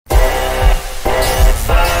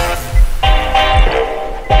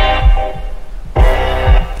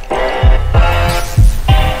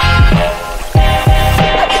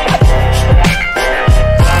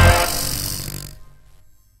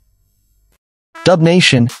Dub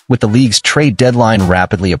Nation, with the league's trade deadline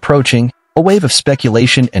rapidly approaching, a wave of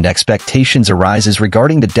speculation and expectations arises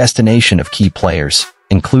regarding the destination of key players,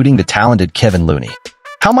 including the talented Kevon Looney.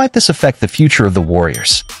 How might this affect the future of the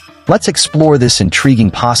Warriors? Let's explore this intriguing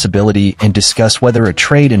possibility and discuss whether a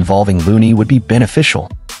trade involving Looney would be beneficial.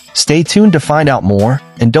 Stay tuned to find out more,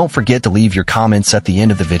 and don't forget to leave your comments at the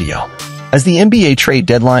end of the video. As the NBA trade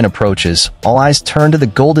deadline approaches, all eyes turn to the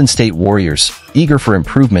Golden State Warriors, eager for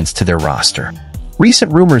improvements to their roster.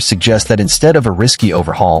 Recent rumors suggest that instead of a risky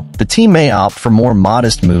overhaul, the team may opt for more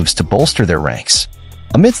modest moves to bolster their ranks.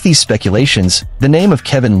 Amidst these speculations, the name of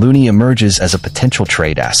Kevon Looney emerges as a potential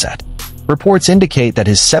trade asset. Reports indicate that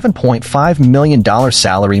his $7.5 million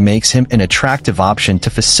salary makes him an attractive option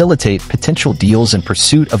to facilitate potential deals in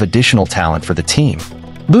pursuit of additional talent for the team.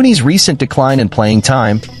 Looney's recent decline in playing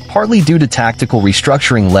time, partly due to tactical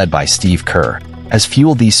restructuring led by Steve Kerr, has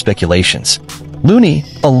fueled these speculations. Looney,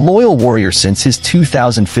 a loyal Warrior since his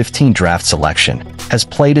 2015 draft selection, has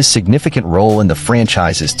played a significant role in the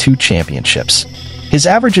franchise's 2 championships. His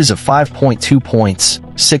averages of 5.2 points,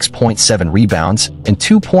 6.7 rebounds, and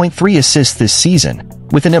 2.3 assists this season,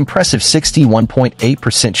 with an impressive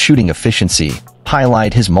 61.8% shooting efficiency,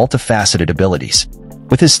 highlight his multifaceted abilities.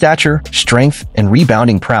 With his stature, strength, and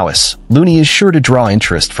rebounding prowess, Looney is sure to draw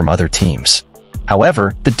interest from other teams.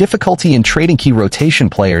 However, the difficulty in trading key rotation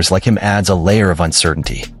players like him adds a layer of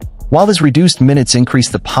uncertainty. While his reduced minutes increase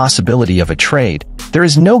the possibility of a trade, there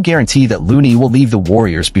is no guarantee that Looney will leave the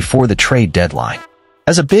Warriors before the trade deadline.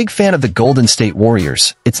 As a big fan of the Golden State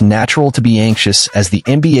Warriors, it's natural to be anxious as the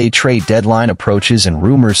NBA trade deadline approaches and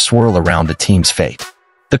rumors swirl around the team's fate.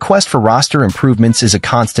 The quest for roster improvements is a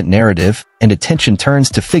constant narrative, and attention turns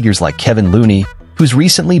to figures like Kevon Looney, whose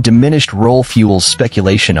recently diminished role fuels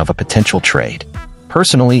speculation of a potential trade.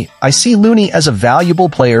 Personally, I see Looney as a valuable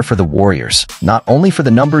player for the Warriors, not only for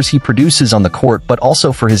the numbers he produces on the court but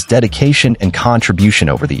also for his dedication and contribution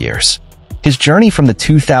over the years. His journey from the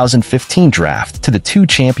 2015 draft to the 2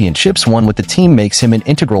 championships won with the team makes him an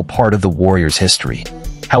integral part of the Warriors' history.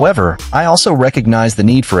 However, I also recognize the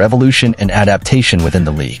need for evolution and adaptation within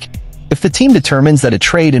the league. If the team determines that a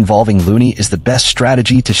trade involving Looney is the best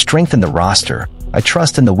strategy to strengthen the roster, I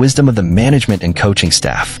trust in the wisdom of the management and coaching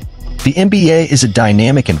staff. The NBA is a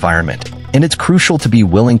dynamic environment, and it's crucial to be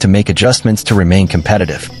willing to make adjustments to remain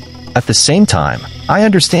competitive. At the same time, I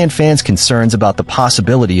understand fans' concerns about the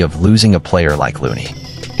possibility of losing a player like Looney.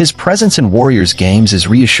 His presence in Warriors games is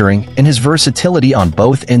reassuring, and his versatility on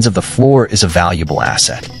both ends of the floor is a valuable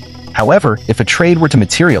asset. However, if a trade were to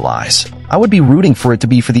materialize, I would be rooting for it to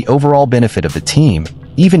be for the overall benefit of the team,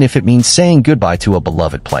 even if it means saying goodbye to a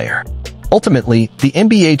beloved player. Ultimately, the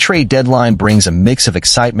NBA trade deadline brings a mix of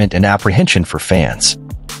excitement and apprehension for fans.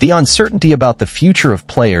 The uncertainty about the future of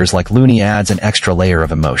players like Looney adds an extra layer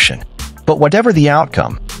of emotion. But whatever the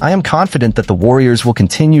outcome, I am confident that the Warriors will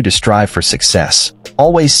continue to strive for success,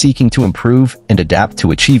 always seeking to improve and adapt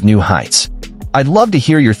to achieve new heights. I'd love to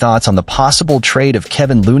hear your thoughts on the possible trade of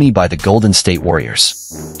Kevon Looney by the Golden State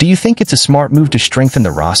Warriors. Do you think it's a smart move to strengthen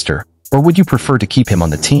the roster, or would you prefer to keep him on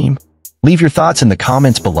the team? Leave your thoughts in the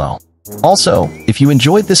comments below. Also, if you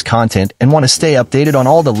enjoyed this content and want to stay updated on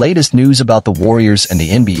all the latest news about the Warriors and the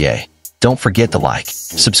NBA, don't forget to like,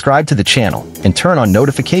 subscribe to the channel, and turn on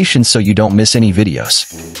notifications so you don't miss any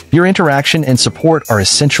videos. Your interaction and support are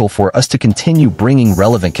essential for us to continue bringing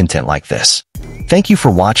relevant content like this. Thank you for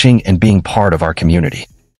watching and being part of our community.